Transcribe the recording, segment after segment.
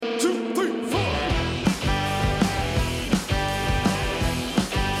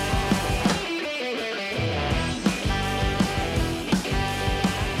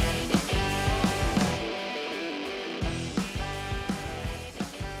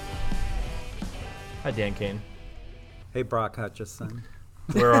Hi, Dan Kane. Hey, Brock Hutchison.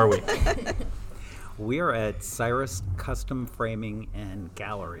 Where are we? We are at Cyrus Custom Framing and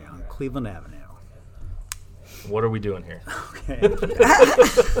Gallery on Cleveland Avenue. What are we doing here? Okay.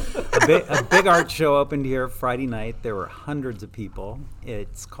 a big art show opened here Friday night. There were hundreds of people.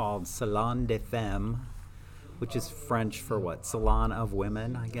 It's called Salon des Femmes, which is French for what? Salon of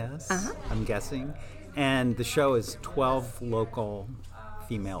Women, I guess. I'm guessing. And the show is 12 local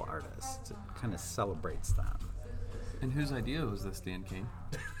female artists. It kind of celebrates them. And whose idea was this, Dan Kane?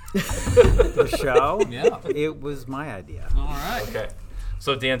 The show? Yeah. It was my idea. All right. Okay.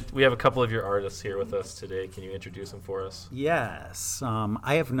 So, Dan, we have a couple of your artists here with us today. Can you introduce them for us? Yes.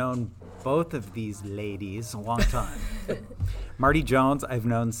 I have known both of these ladies a long time. Marti Jones, I've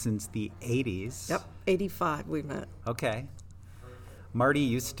known since the 80s. Yep, 85 we met. Okay.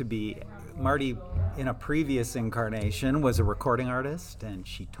 Marti in a previous incarnation was a recording artist, and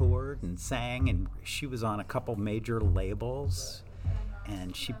she toured and sang, and she was on a couple major labels,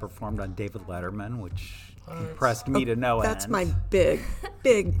 and she performed on David Letterman, which impressed me to no end. That's my big.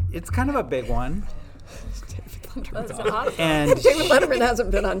 It's kind of a big one. That's awesome. And David Letterman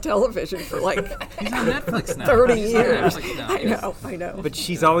hasn't been on television for like He's on Netflix now. 30 He's on years. Netflix now. I know. But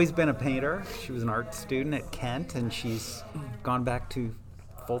she's always been a painter. She was an art student at Kent, and she's gone back to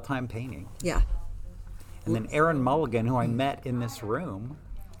full-time painting. Yeah. And then Erin Mulligan, who I met in this room.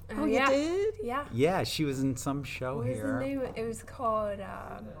 Oh, yeah. you did? Yeah. Yeah, she was in some show What was here. the name? It was called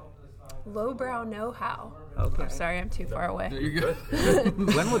Lowbrow Know-How. Okay. I'm sorry, I'm too far away. You're good.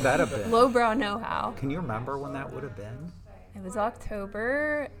 When would that have been? Lowbrow Know-How. Can you remember when that would have been? It was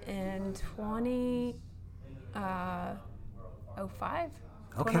October in 2005,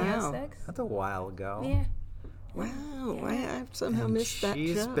 Okay. 2006. That's a while ago. Yeah. Wow, I've somehow And missed that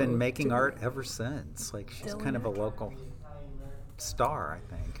she's show. been making art ever since. Like, she's Still kind of a in it. local star, I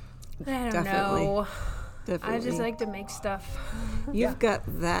think. I don't Definitely. know. Definitely. I just like to make stuff. You've got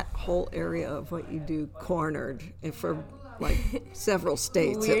that whole area of what you do cornered for like several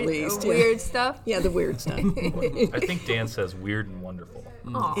states at least. Weird stuff. Yeah, the weird stuff. I think Dan says weird and wonderful.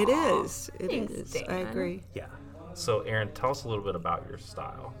 Aw. It is. It Thanks, is. Dan. I agree. Yeah. So, Erin, tell us a little bit about your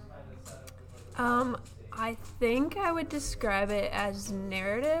style. I think I would describe it as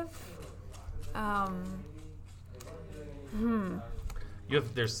narrative.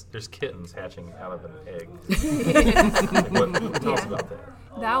 There's kittens hatching out of an egg. Tell us about that.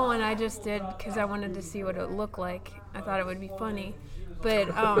 That one I just did because I wanted to see what it looked like. I thought it would be funny. But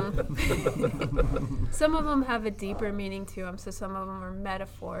some of them have a deeper meaning to them. So some of them are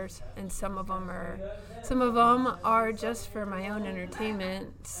metaphors, and some of them are just for my own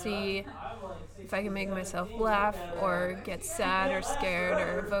entertainment. See if I can make myself laugh or get sad or scared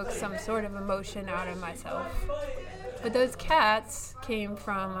or evoke some sort of emotion out of myself. But those cats came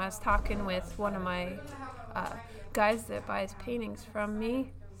from, I was talking with one of my guys that buys paintings from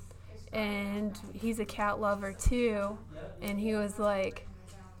me, and he's a cat lover too, and he was like,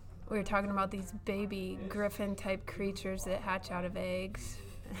 we were talking about these baby griffin type creatures that hatch out of eggs.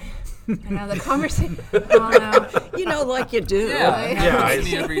 And now the conversation, You know, like you do.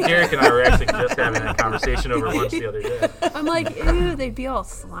 Derek and I were actually just having that conversation over lunch the other day. I'm like, ew, they'd be all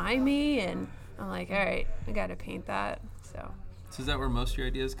slimy, and I'm like, all right, I gotta paint that. So is that where most of your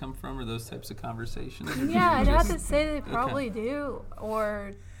ideas come from, or those types of conversations? Or do you yeah, I'd have just- to say they probably do.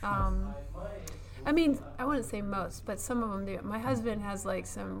 Or, I mean, I wouldn't say most, but some of them do. My husband has like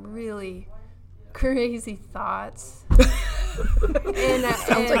some really crazy thoughts.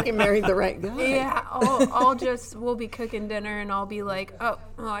 Sounds like you married the right guy. Yeah, we'll be cooking dinner, and I'll be like, oh,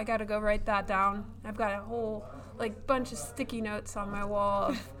 I gotta go write that down. I've got a whole like bunch of sticky notes on my wall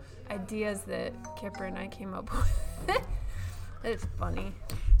of ideas that Kipper and I came up with. It's funny.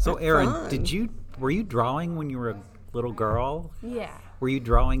 So, Erin, fun. were you drawing when you were a little girl? Yeah. Were you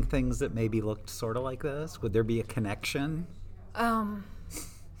drawing things that maybe looked sort of like this? Would there be a connection?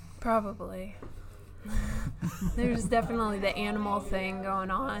 Probably. There's definitely the animal thing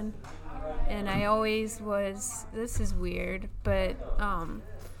going on. And I always was, this is weird, but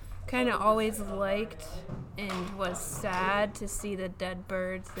kind of always liked and was sad to see the dead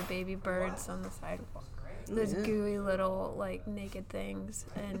birds, the baby birds on the sidewalk. Those gooey little, like, naked things.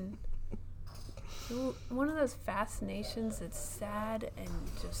 And one of those fascinations that's sad and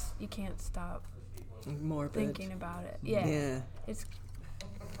just, you can't stop Morbid. thinking about it. Yeah. Yeah.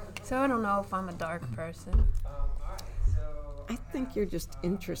 So I don't know if I'm a dark person. I think you're just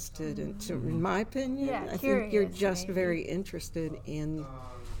interested in my opinion. Yeah, I think you're curious, just maybe. very interested in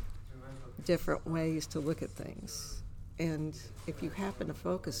different ways to look at things. And if you happen to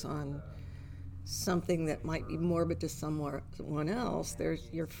focus on something that might be morbid to someone else,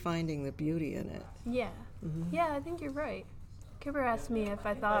 you're finding the beauty in it. Yeah. Yeah, I think you're right. Kipper asked me if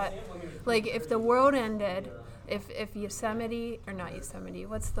I thought, like, if the world ended, if Yosemite, or not Yosemite,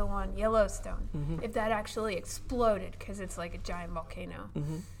 what's the one? Yellowstone. If that actually exploded, because it's like a giant volcano,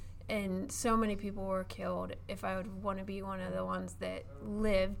 and so many people were killed, if I would want to be one of the ones that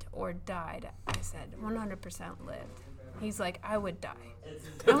lived or died, I said 100% lived. He's like, I would die.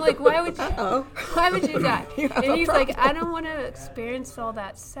 I'm like, why would you die? And he's like, I don't want to experience all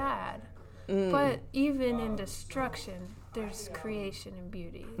that sad. But even in destruction, there's creation and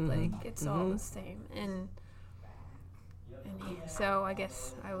beauty. Like, it's all the same. And so I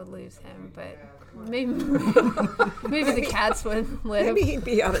guess I would lose him, but maybe the cats would live. Maybe he'd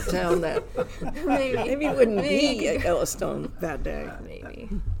be out of town then. Maybe he wouldn't be at Yellowstone that day. Maybe.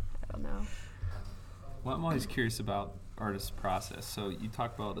 I don't know. Well, I'm always curious about artist process. So you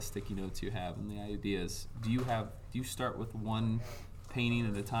talk about the sticky notes you have and the ideas. Do you start with one painting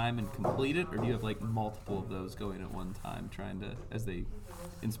at a time and complete it, or do you have like multiple of those going at one time, trying to, as they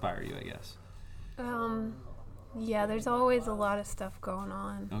inspire you, I guess? Yeah, there's always a lot of stuff going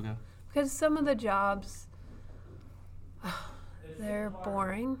on. Okay. Because some of the jobs, they're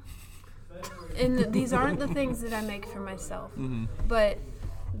boring. And these aren't the things that I make for myself. But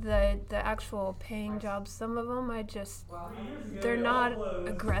the actual paying jobs, some of them, they're not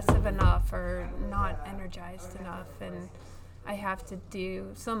aggressive enough or not energized enough. And I have to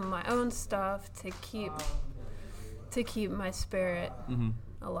do some of my own stuff to keep my spirit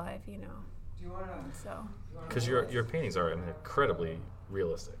alive, you know. So. Because your paintings are incredibly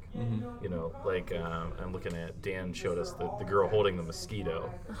realistic. You know, like I'm looking at, Dan showed us the girl holding the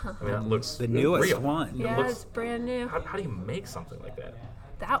mosquito. I mean, that looks The newest real. one. Yeah, it's brand new. How do you make something like that?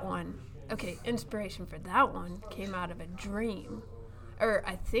 That one, okay, inspiration for that one came out of a dream. Or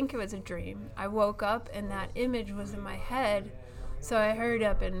I think it was a dream. I woke up and that image was in my head. So I hurried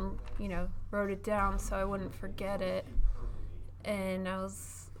up and, wrote it down so I wouldn't forget it. And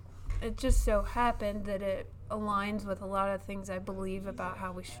it just so happened that it aligns with a lot of things I believe about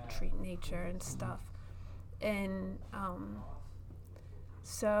how we should treat nature and stuff. And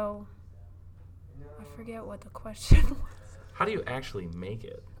so I forget what the question was. How do you actually make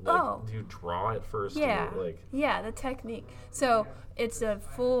it? Like, do you draw it first? Yeah, the technique. So it's a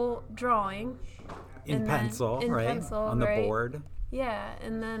full drawing. In pencil, on the board. Yeah,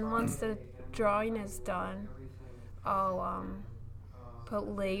 and then once the drawing is done, I'll put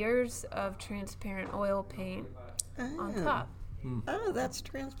layers of transparent oil paint on top. Oh, that's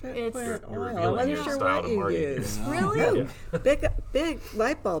transparent It's oil. I revealing wasn't your sure style what to you Marti. used. Really? Big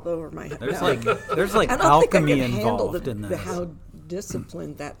light bulb over my head. There's No. like I don't alchemy think I can handle involved in this. how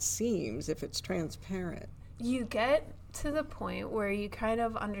disciplined that seems if it's transparent. You get to the point where you kind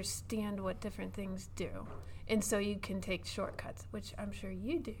of understand what different things do. And so you can take shortcuts, which I'm sure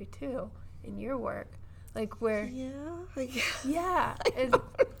you do too in your work. Like where... Yeah.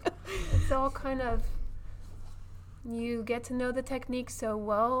 It's all kind of... You get to know the technique so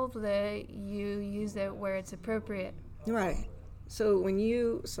well that you use it where it's appropriate. Right. So when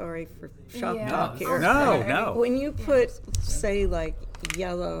you... Sorry for shop talk here. No. When you put, say, like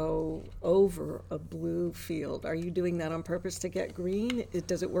yellow over a blue field, are you doing that on purpose to get green?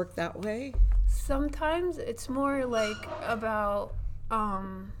 Does it work that way? Sometimes it's more like about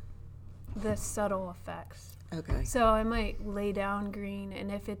the subtle effects. Okay. So I might lay down green,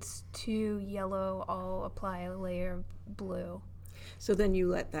 and if it's too yellow, I'll apply a layer of blue. So then you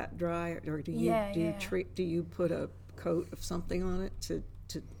let that dry, or do you put a coat of something on it to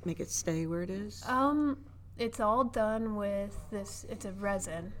make it stay where it is? It's all done with this. It's a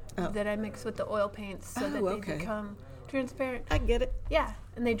resin that I mix with the oil paints so that they become transparent. I get it. Yeah,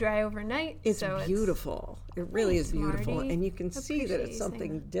 and they dry overnight. It's so beautiful. It really is beautiful, Marti. and you can see that it's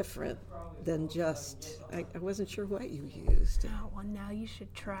something different than just. I wasn't sure what you used. Oh, well, now you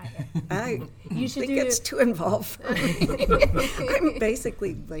should try it. You think it's too involved for me. I'm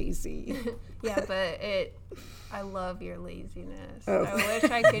basically lazy. Yeah, but I love your laziness. Oh. I wish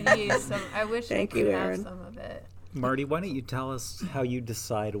I could use some. I wish I could have Erin. some of it. Marti, why don't you tell us how you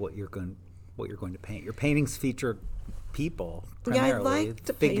decide what you're going to paint? Your paintings feature people primarily. Yeah, I like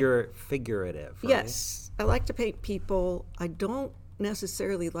to paint figurative. Right? Yes, I like to paint people. I don't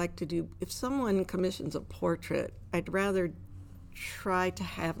necessarily like to do. If someone commissions a portrait, I'd rather try to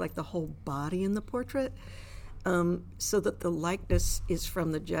have like the whole body in the portrait, so that the likeness is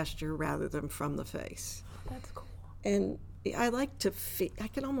from the gesture rather than from the face. That's cool. And I like to I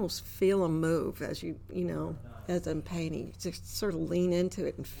can almost feel a move as as I'm painting. Just sort of lean into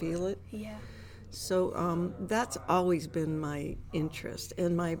it and feel it. Yeah. So that's always been my interest,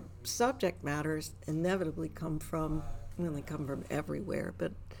 and my subject matters inevitably come from everywhere.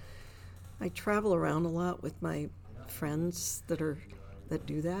 But I travel around a lot with my friends that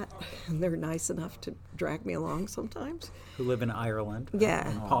do that, and they're nice enough to drag me along sometimes. Who live in Ireland?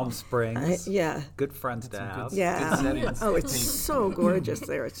 Yeah. In Palm Springs. Yeah. Good friends to have. Yeah. Good settings. Oh, it's so gorgeous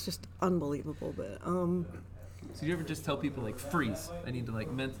there. It's just unbelievable. But So you ever just tell people, like, freeze? I need to,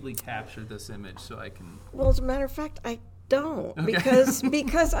 like, mentally capture this image so I can... well, as a matter of fact, I don't,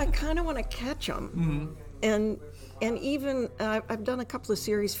 because I kind of want to catch them. And even I've done a couple of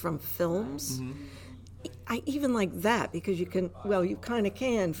series from films. I even like that because you kind of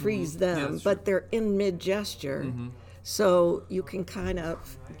can freeze them, but they're in mid-gesture. So you can kind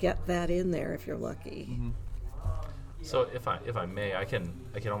of get that in there if you're lucky. So if I may, I can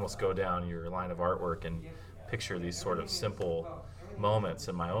almost go down your line of artwork and picture these sort of simple moments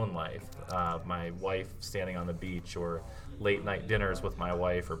in my own life. My wife standing on the beach, or late night dinners with my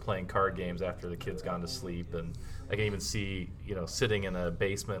wife, or playing card games after the kids gone to sleep. And I can even see, sitting in a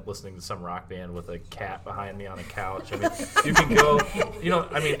basement listening to some rock band with a cat behind me on a couch. I mean, you can go,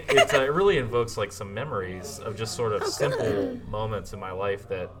 it really invokes like some memories of just sort of simple moments in my life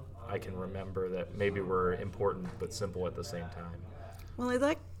that I can remember that maybe were important but simple at the same time. Well,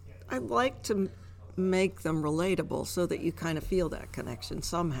 I like to make them relatable so that you kind of feel that connection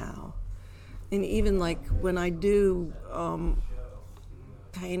somehow. And even like when I do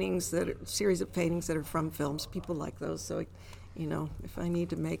series of paintings that are from films, people like those. So, if I need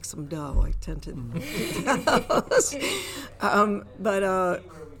to make some dough, I tend to do those. But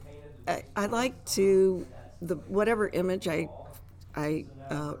I like to, whatever image I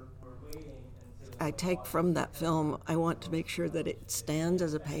take from that film, I want to make sure that it stands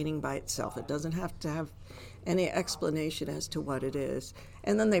as a painting by itself. It doesn't have to have any explanation as to what it is.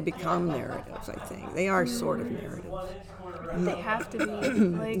 And then they become narratives, I think. They are sort of narratives. They have to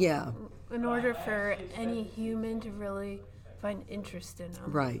be, in order for any human to really find interest in them.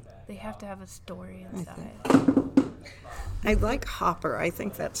 Right. They have to have a story inside. I like Hopper. I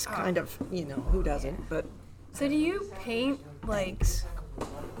think that's kind of, who doesn't, but... So do you paint, like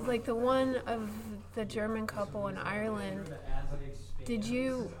the one of the German couple in Ireland, did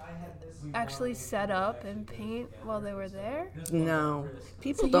you actually set up and paint while they were there? No.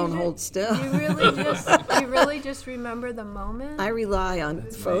 People don't hold still. You really just remember the moment? I rely on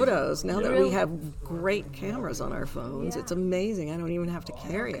photos. Now that we have great cameras on our phones, it's amazing. I don't even have to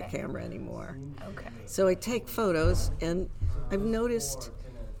carry a camera anymore. Okay. So I take photos, and I've noticed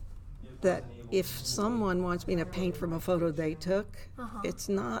that if someone wants me to paint from a photo they took, it's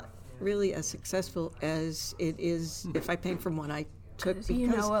not really as successful as it is if I paint from one I took, because you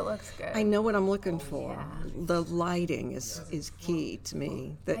know what looks good. I know what I'm looking for. Yeah. The lighting is key to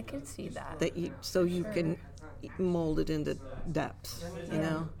me. I could see that. So you can mold it into depth,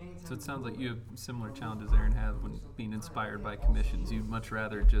 So it sounds like you have similar challenges Erin had when being inspired by commissions. You'd much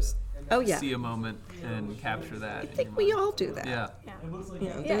rather just see a moment and capture that. I think we all do that.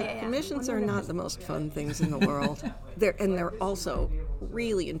 Yeah. Commissions are not the most fun things in the world. They're also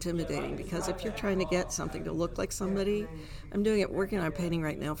really intimidating, because if you're trying to get something to look like somebody, working on a painting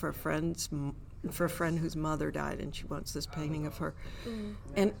right now for a friend whose mother died, and she wants this painting of her.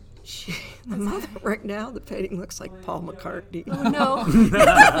 And the mother right now, the painting looks like Paul McCartney. Oh, no.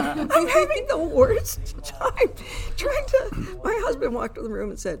 I'm having the worst time trying to... My husband walked in the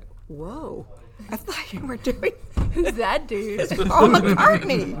room and said, "Whoa, I thought you were doing..." Who's that dude? It's Paul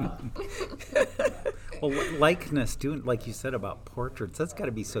McCartney. Well, likeness, doing like you said about portraits, that's got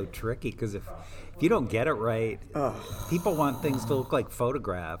to be so tricky, because if you don't get it right, people want things to look like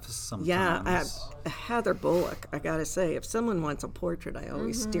photographs sometimes. Yeah, Heather Bullock, I got to say, if someone wants a portrait, I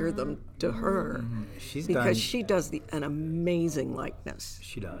always steer them to her. She does an amazing likeness.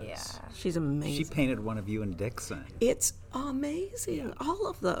 She does. Yeah. She's amazing. She painted one of you in Dixon. It's amazing, all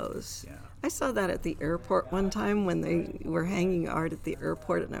of those. Yeah. I saw that at the airport one time when they were hanging art at the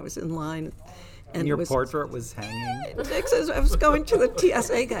airport, and I was in line. And your portrait was hanging? I was going to the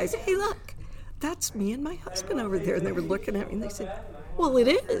TSA guys, "Hey, look, that's me and my husband over there." And they were looking at me, and they said, "Well, it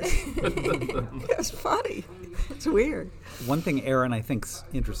is." It's funny. It's weird. One thing, Erin, I think's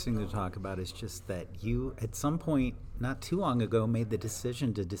interesting to talk about is just that you, at some point not too long ago, made the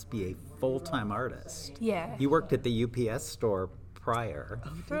decision to just be a full-time artist. Yeah. You worked at the UPS store prior.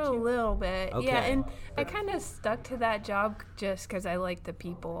 For a little bit. Okay. Yeah, and I kind of stuck to that job just because I liked the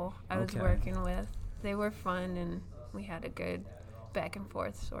people I was working with. They were fun, and we had a good back and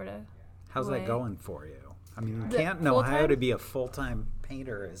forth sort of How's way. that going for you? I mean, you can't know how to be a full-time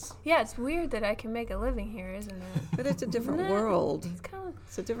painter is. Yeah, it's weird that I can make a living here, isn't it? But it's a different world.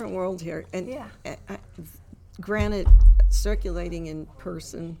 It's a different world here. And granted, circulating in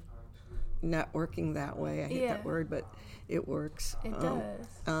person, networking that way, I hate that word, but it works. It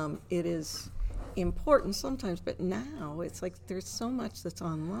does. It is important sometimes, but now it's like there's so much that's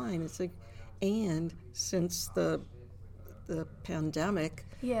online. It's like, and since the pandemic,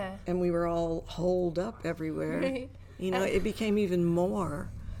 and we were all holed up everywhere, Right. It became even more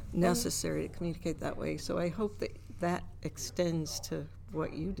necessary to communicate that way. So I hope that extends to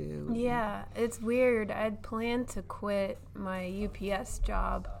what you do. Yeah, it's weird. I'd planned to quit my UPS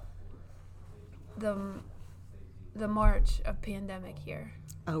job the March of pandemic year.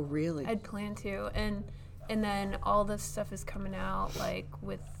 Oh, really? I'd planned to, and then all this stuff is coming out, like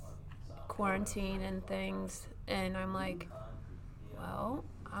with quarantine and things, and I'm like, well,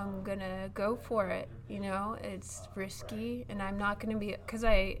 I'm gonna go for it. It's risky, and I'm not gonna be, because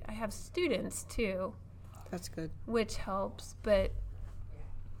I have students too. That's good. Which helps, but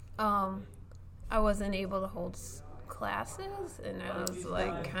I wasn't able to hold classes, and I was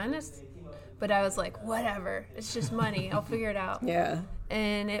like but I was like, whatever, it's just money, I'll figure it out. Yeah.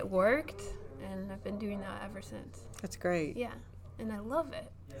 And it worked, and I've been doing that ever since. That's great. Yeah, and I love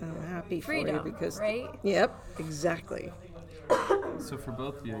it. I'm happy Freedom, for you because, right? Yep, exactly. So for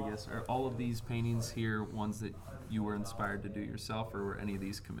both of you, I guess, are all of these paintings here ones that you were inspired to do yourself, or were any of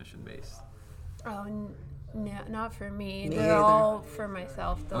these commission-based? Oh, no, not for me. Me They're either. all for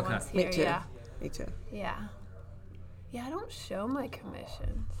myself, the Okay. ones here. Me too. Yeah. Me too. Yeah. Yeah, I don't show my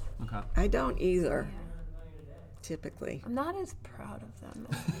commissions. Okay. I don't either, Yeah. typically. I'm not as proud of them.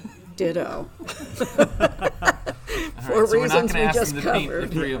 Ditto. All For right, so we're not reasons gonna we ask just them to paint the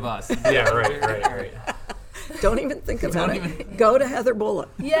covered. three of us. Yeah, right. Don't even think about Don't it. even- Go to Heather Bullock.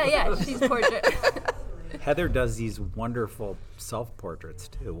 Yeah, she's portrait. Heather does these wonderful self-portraits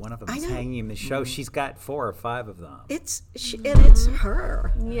too. One of them I is know. hanging in the show. She's got 4 or 5 of them. And it's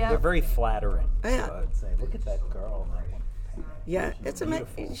her. They're Yeah. very flattering. Yeah. So I'd say, look at that girl. And I want to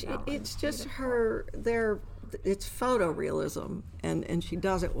paint. Yeah, Beautiful. it's just her. It's photorealism, and she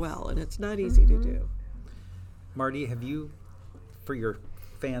does it well, and it's not easy to do. Marti, have you, for your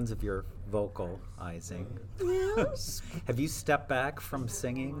fans of your vocalizing, Yes. have you stepped back from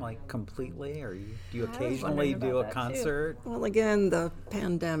singing like completely, or do you I was occasionally wondering do a about that, too. concert? Well, again, the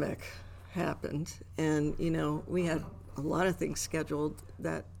pandemic happened, and we had a lot of things scheduled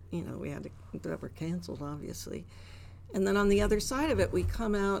that that were canceled, obviously. And then on the other side of it, we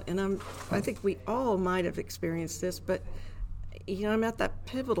come out, and I think we all might have experienced this, but I'm at that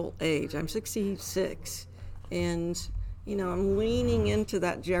pivotal age. I'm 66, and I'm leaning into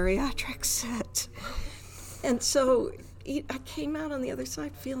that geriatric set. And so I came out on the other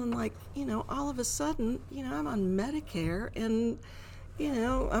side feeling like, all of a sudden, I'm on Medicare, and,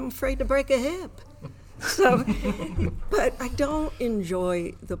 I'm afraid to break a hip. So, but I don't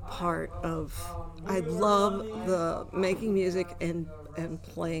enjoy the part of, I love the making music and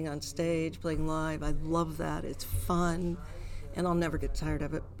playing on stage, playing live. I love that. It's fun, and I'll never get tired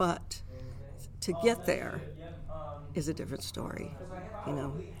of it. But to get there is a different story.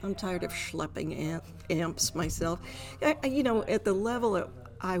 I'm tired of schlepping amps myself. At the level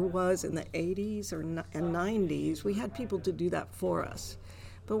I was in the 80s and 90s, we had people to do that for us.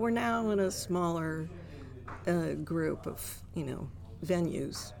 But we're now in a smaller group of,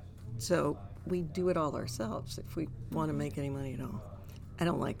 venues. So we do it all ourselves if we want to make any money at all. I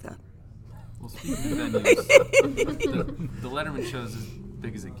don't like that. Well, speaking of venues, the Letterman show's as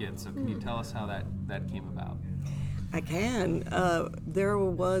big as it gets. So can you tell us how that came about? I can. I'm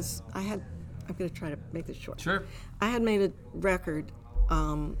going to try to make this short. Sure. I had made a record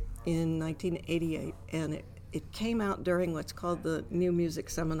in 1988, and it came out during what's called the New Music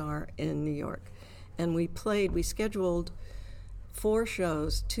Seminar in New York. And we scheduled 4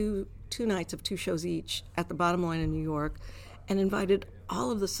 shows, two nights of 2 shows each at the Bottom Line in New York, and invited all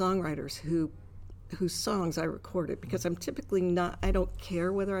of the songwriters whose songs I recorded, because I'm typically not, I don't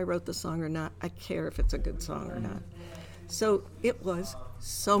care whether I wrote the song or not. I care if it's a good song or not. So it was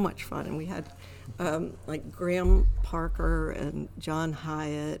so much fun, and we had like Graham Parker and John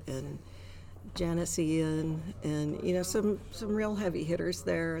Hyatt and Janice Ian and some real heavy hitters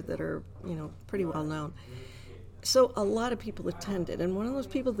there that are pretty well known. So a lot of people attended, and one of those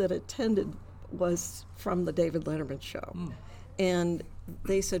people that attended was from the David Letterman show. And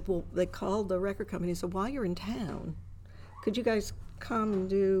they said, well, they called the record company and said, while you're in town, could you guys come and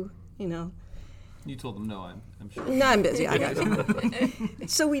do, You told them no, I'm sure. No, I'm busy. I got it.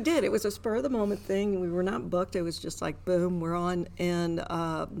 So we did. It was a spur of the moment thing. We were not booked. It was just like, boom, we're on. And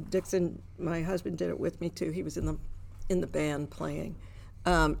Dixon, my husband, did it with me too. He was in the band playing.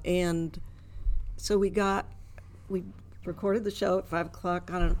 And so we recorded the show at 5 o'clock,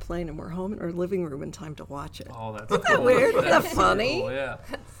 got on a plane, and we're home in our living room in time to watch it. Oh, that's Isn't that cool. weird? Isn't that That's funny? cool, yeah.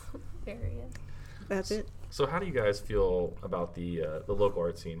 Hilarious. That's it. So how do you guys feel about the local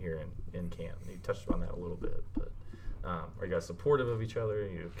art scene here in Canton? You touched on that a little bit, but are you guys supportive of each other?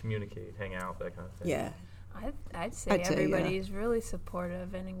 You communicate, hang out, that kind of thing? Yeah. I'd say I'd say, yeah. everybody's really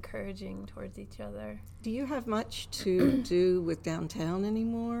supportive and encouraging towards each other. Do you have much to do with downtown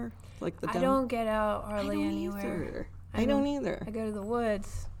anymore? Like the I don't get out hardly I don't anywhere. either. I don't either. I go to the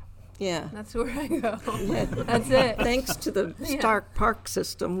woods. Yeah. That's where I go. Yeah. That's it. Thanks to the Stark Park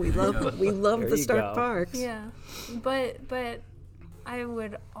system, we love There the you Stark go. Parks. Yeah, but I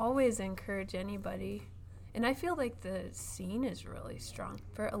would always encourage anybody, and I feel like the scene is really strong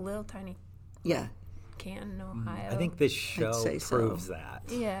for a little tiny Yeah. Canton, Ohio. I think this show say so. proves that.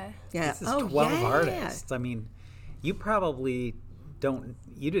 Yeah. Yeah. This is Oh, 12 yeah. artists. I mean, you probably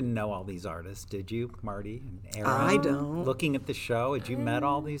you didn't know all these artists, did you, Marty and Erin? I don't. Looking at the show, had you met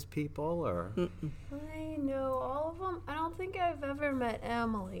all these people, or? I know all of them. I don't think I've ever met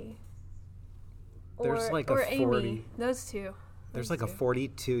Emily. There's or, like a or 40 Amy. Those two. There's Those like a two.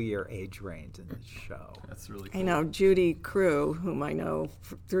 42-year age range in this show. That's really cool. I know Judy Crew, whom I know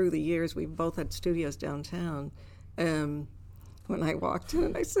through the years. We've both had studios downtown. When I walked in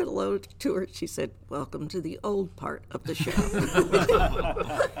and I said hello to her, she said, "Welcome to the old part of the show."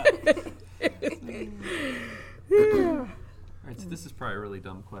 All right, so this is probably a really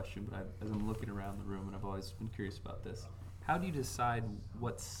dumb question, but as I'm looking around the room, and I've always been curious about this, how do you decide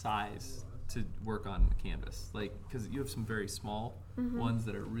what size to work on a canvas? Like, because you have some very small ones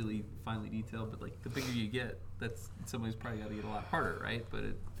that are really finely detailed, but like the bigger you get, that's somebody's probably got to get a lot harder, right? But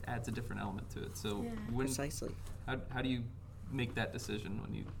it adds a different element to it. So when, Precisely. how do you make that decision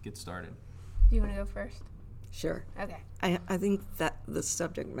when you get started? Do you want to go first? Sure. Okay. I think that the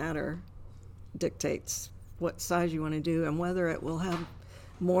subject matter dictates what size you want to do and whether it will have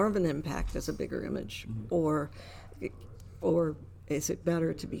more of an impact as a bigger image, or is it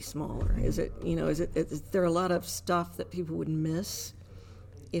better to be smaller? Is it, is there a lot of stuff that people would miss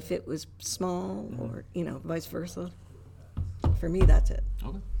if it was small, or, vice versa? For me, that's it.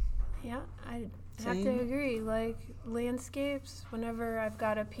 Okay. Yeah, I have Same. to agree. Like landscapes, whenever I've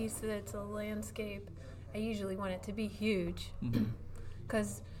got a piece that's a landscape, I usually want it to be huge,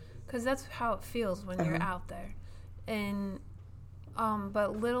 because that's how it feels when you're out there. And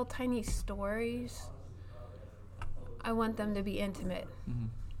but little tiny stories, I want them to be intimate.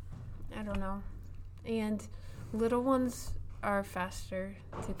 I don't know, and little ones are faster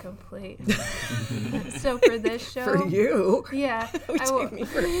to complete. So for this show, For you, yeah, it would I will- take me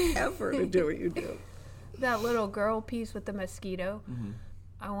forever to do what you do. that little girl piece with the mosquito,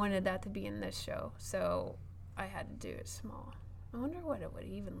 I wanted that to be in this show, so I had to do it small. I wonder what it would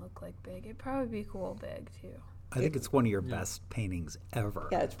even look like big. It'd probably be cool big too. I think it's one of your best paintings ever.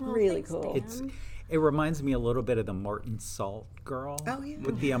 Yeah, it's Well, really thanks, cool. Dan. It reminds me a little bit of the Morton Salt girl. Oh, yeah.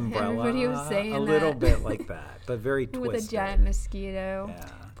 With the umbrella. Everybody was saying a little that. bit like that, but very twisted. With a giant mosquito. Yeah.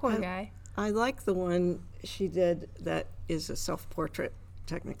 Poor guy. I like the one she did that is a self-portrait,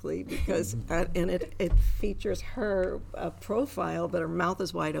 technically, because and it features her profile, but her mouth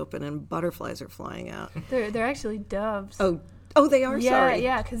is wide open and butterflies are flying out. They're actually doves. Oh, they are. yeah, Sorry.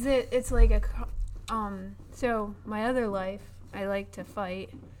 yeah, because it's like a. So my other life, I like to fight,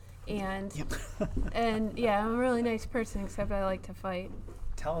 and and yeah, I'm a really nice person, except I like to fight.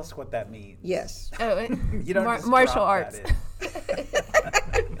 Tell us what that means. Yes. Oh, You don't just martial drop arts. that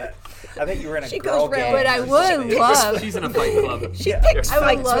in. I bet you were in a She girl goes gang. But I or would something. love. She's in a fight club. She picks I would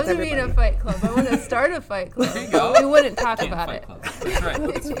fights love with to be in a everybody. fight club. I want to start a fight club. There you go. We wouldn't talk Can't about fight it. club. That's right.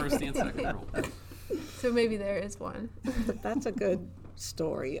 That's the first and second rule. So maybe there is one. But that's a good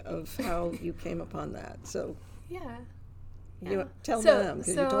story of how you came upon that. So Yeah. you tell them,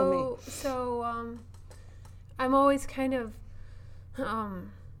 because you told me. So I'm always kind of,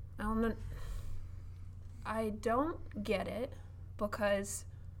 I don't get it because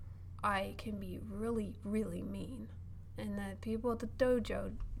I can be really, really mean. And the people at the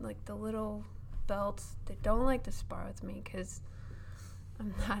dojo, like the little belts, they don't like to spar with me because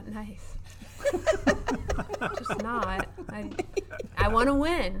I'm not nice. Just not. I want to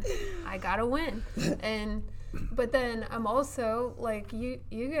win. I gotta win. But then I'm also like you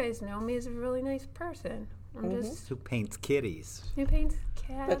guys know me as a really nice person. I'm just Who paints kitties? who paints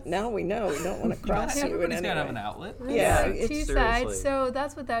cats. But now we know we don't want to cross you in Everybody's any got to have way. an outlet. Yeah, It's it's two sides. seriously. So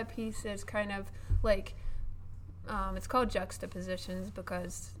that's what that piece is kind of like. It's called juxtapositions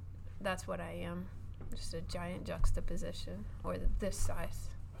because that's what I am. Just a giant juxtaposition, or this size,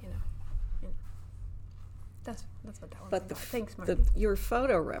 you know. That's what that was But about. Thanks, Marti. your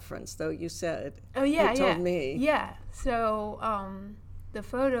photo reference, though, you said. Oh, yeah, you told me. Yeah. So the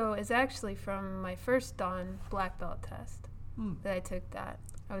photo is actually from my first dawn black belt test that I took that.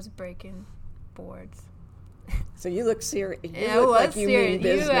 I was breaking boards. So you look serious. Yeah, You look was like you serious.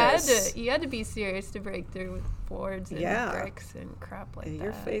 mean business. You had to be serious to break through with boards and bricks and crap like that.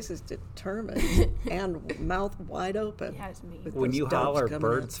 Your face is determined and mouth wide open. Yeah, it's me. When you holler,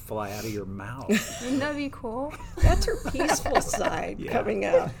 birds fly out of your mouth. Wouldn't that be cool? That's her peaceful side coming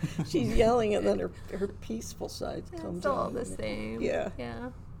out. She's yelling, and then her peaceful side comes out. It's all the same. Yeah. Yeah.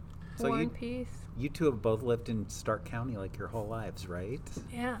 So War and peace. You two have both lived in Stark County like your whole lives, right?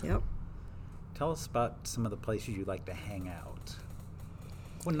 Yeah. Yep. Tell us about some of the places you like to hang out.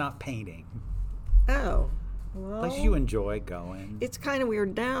 Well, not painting. Oh. Well, Places you enjoy going. it's kind of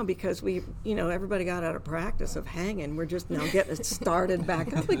weird now because everybody got out of practice of hanging. We're just now getting it started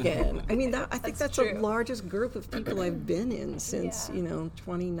back up again. I mean, I think that's true. the largest group of people I've been in since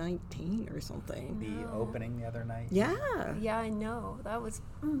 2019 or something. The opening the other night. Yeah. Yeah, I know. That was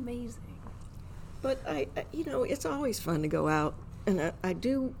amazing. But it's always fun to go out, and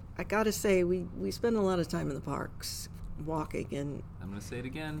I got to say we spend a lot of time in the parks walking, and I'm going to say it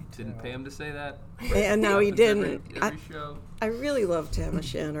again. Didn't pay him to say that. and no, he didn't. Every show. I really love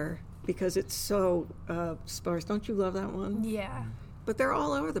Tamashanner because it's so sparse. Don't you love that one? Yeah. But they're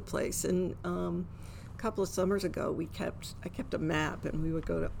all over the place. And a couple of summers ago, I kept a map, and we would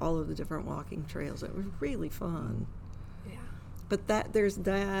go to all of the different walking trails. It was really fun. Yeah. But there's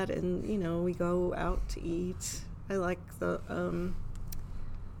that, and we go out to eat. I like the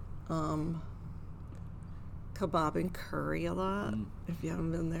kebab and curry a lot. If you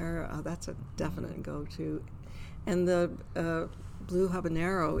haven't been there, that's a definite go-to. And the blue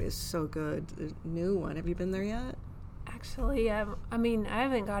habanero is so good. The new one. Have you been there yet? Actually, I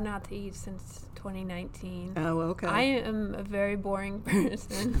haven't gone out to eat since 2019. Oh, okay. I am a very boring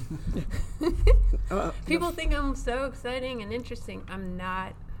person. People think I'm so exciting and interesting. I'm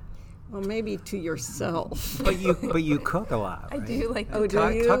not. Well, maybe to yourself. But you cook a lot, right? I do like to Oh,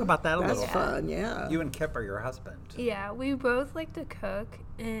 cook. do you? Talk about that a That's little. fun, yeah. You and Kip are your husband. Yeah, we both like to cook,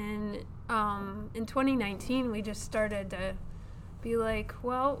 and in 2019 we just started to be like,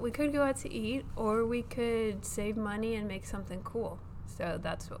 well, we could go out to eat, or we could save money and make something cool. So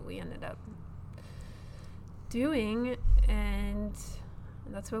that's what we ended up doing, and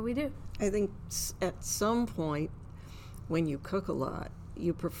that's what we do. I think at some point, when you cook a lot,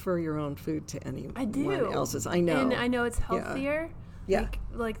 you prefer your own food to anyone else's. I know. And I know it's healthier. Yeah.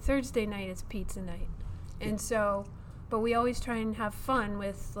 Like Thursday night is pizza night. And so, but we always try and have fun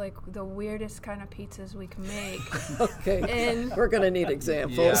with like the weirdest kind of pizzas we can make. Okay. And we're going to need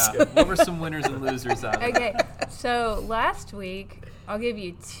examples. Yeah. What were some winners and losers out of it? okay, so last week, I'll give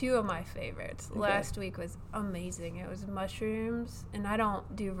you two of my favorites. Okay. Last week was amazing. It was mushrooms, and I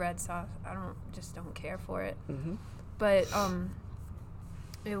don't do red sauce. I don't care for it. Mm-hmm. But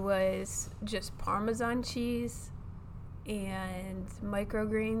it was just Parmesan cheese and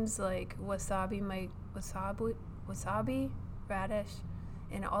microgreens like wasabi, radish,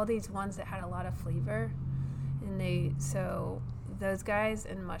 and all these ones that had a lot of flavor. And those guys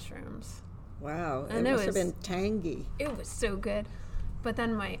and mushrooms. Wow. And it it must have was- been tangy. It was so good. But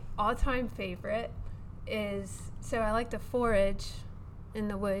then my all-time favorite is, so I like to forage in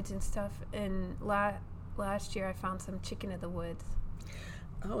the woods and stuff. And last year I found some chicken of the woods.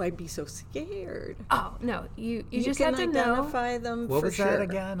 Oh, I'd be so scared. Oh, no. You just can have to know. identify them What for was sure. that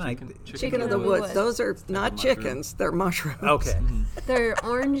again? Chicken of the woods. Those are not mushroom. chickens. They're mushrooms. Okay. They're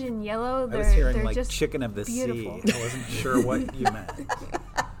orange and yellow. I was hearing they're like just chicken of the beautiful. sea. I wasn't sure what you meant.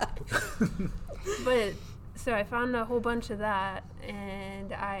 But so I found a whole bunch of that,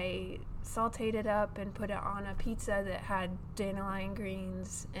 and I sauteed it up and put it on a pizza that had dandelion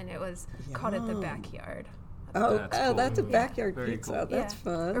greens, and it was called it the Yum. backyard. That's cool. That's a backyard Very pizza. cool. That's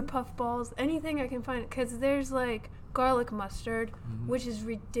fun. Or puff balls, anything I can find, because there's like garlic mustard, Mm-hmm. which is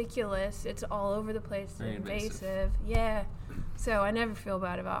ridiculous. It's all over the place. Very and invasive. invasive. Yeah. So I never feel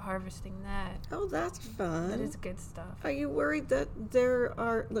bad about harvesting that. Oh, that's fun. But it's good stuff. Are you worried that there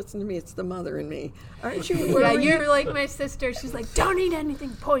are? Listen to me. It's the mother in me. Aren't you Yeah, worried? you're like my sister. She's like, don't eat anything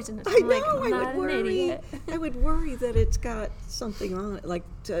poisonous. I I'm like, know. I'm I not would an worry. idiot. I would worry that it's got something on it, like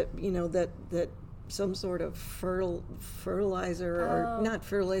that some sort of fertilizer or Oh. not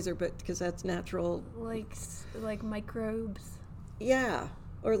fertilizer, but because that's natural. like microbes. Yeah,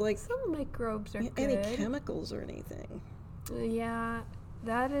 or like Some microbes are any good. chemicals or anything. Yeah,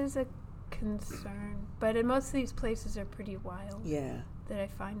 that is a concern. But in most of these places are pretty wild Yeah, that I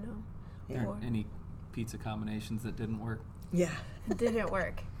find them. Yeah. Or- Any pizza combinations that didn't work? yeah. It didn't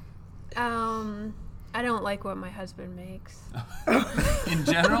work. I don't like what my husband makes. In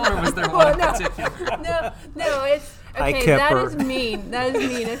general, or was there one in particular? No, it's okay. That is mean.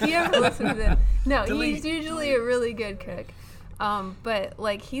 If you ever listen to this, no, he's usually a really good cook. But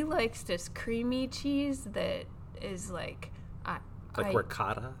like he likes this creamy cheese that is like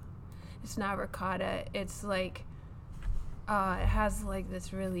ricotta. It's not ricotta. It's like it has like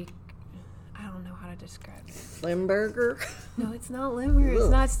this really. I don't know how to describe it. Limburger? No, it's not Limburger. It's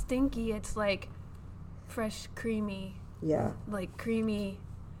not stinky. It's like fresh, creamy. Yeah. Like creamy,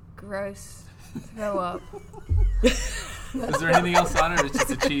 gross, throw up. Is there anything else on it, or it's just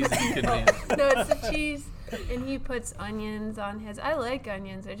a cheese that you could name? No, it's a cheese, and he puts onions on his. I like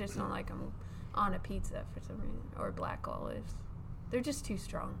onions. I just don't like them on a pizza for some reason, or black olives. They're just too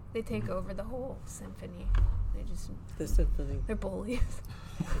strong. They take over the whole symphony. The symphony. They're bullies.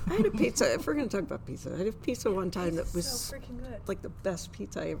 I had a pizza. If we're going to talk about pizza, I had a pizza one time that was so freaking good. Like the best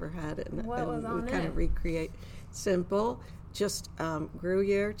pizza I ever had. And What was on we kind of recreate. Simple, just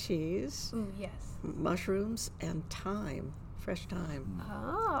Gruyere cheese. Ooh, yes. Mushrooms and thyme, fresh thyme.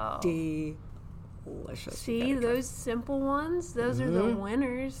 Oh. Delicious. See, those simple ones, those are the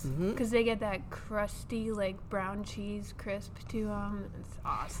winners because they get that crusty, like brown cheese crisp to them. It's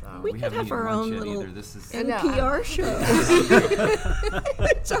awesome. We could have our own little NPR show.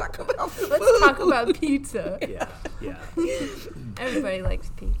 Talk about food. Let's talk about pizza. Yeah. Everybody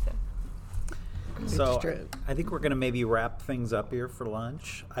likes pizza. So I think we're going to maybe wrap things up here for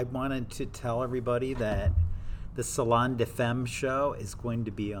lunch. I wanted to tell everybody that the Salon des Femmes show is going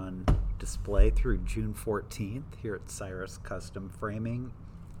to be on display through June 14th here at Cyrus Custom Framing.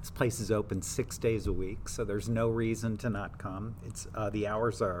 This place is open 6 days a week, so there's no reason to not come. It's the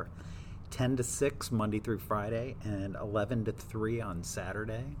hours are 10 to 6 Monday through Friday and 11 to 3 on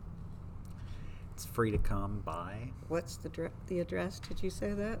Saturday. It's free to come by. What's the address? Did you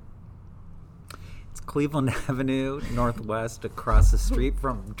say that? It's Cleveland Avenue Northwest, directly across the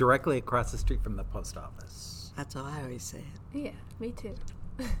street from the post office. That's how I always say it. Yeah, me too.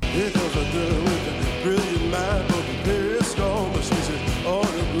 Here comes a girl with a brilliant mind, but very strong, but she's an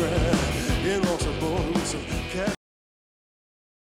autograph. It wants